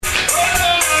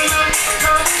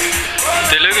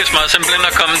lykkedes mig simpelthen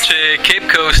at komme til Cape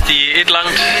Coast i et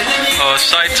langt og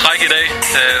sejt træk i dag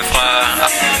fra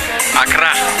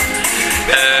Accra.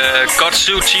 Godt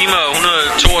 7 timer og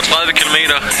 132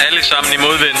 kilometer, alle sammen i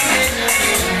modvind.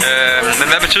 Men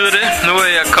hvad betyder det? Nu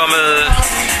er jeg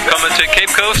kommet til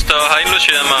Cape Coast og har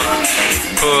indlogeret mig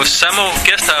på Samo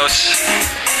Guesthouse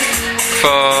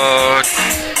for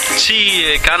 10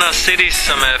 Ghana Cities,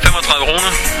 som er 35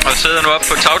 kroner, og sidder nu op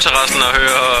på tagterrassen og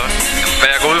hører, hvad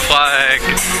jeg går ud fra af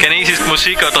ghanesisk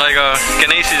musik og drikker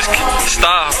ghanesisk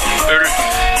starøl.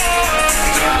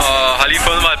 Og har lige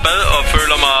fået mig et bad og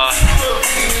føler mig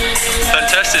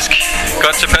fantastisk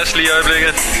godt tilpas lige i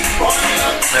øjeblikket.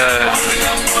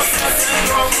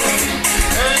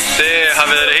 Det har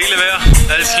været det hele værd.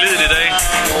 Alt slidet i dag.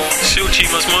 7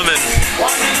 timers modvind.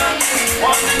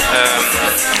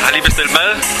 Har lige bestilt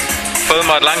mad. Fået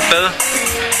mig et langt bad.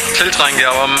 Tiltrængt, jeg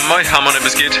var møghamrende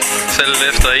beskidt. Selv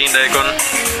efter en dag kun.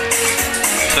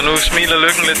 Så nu smiler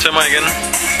lykken lidt til mig igen.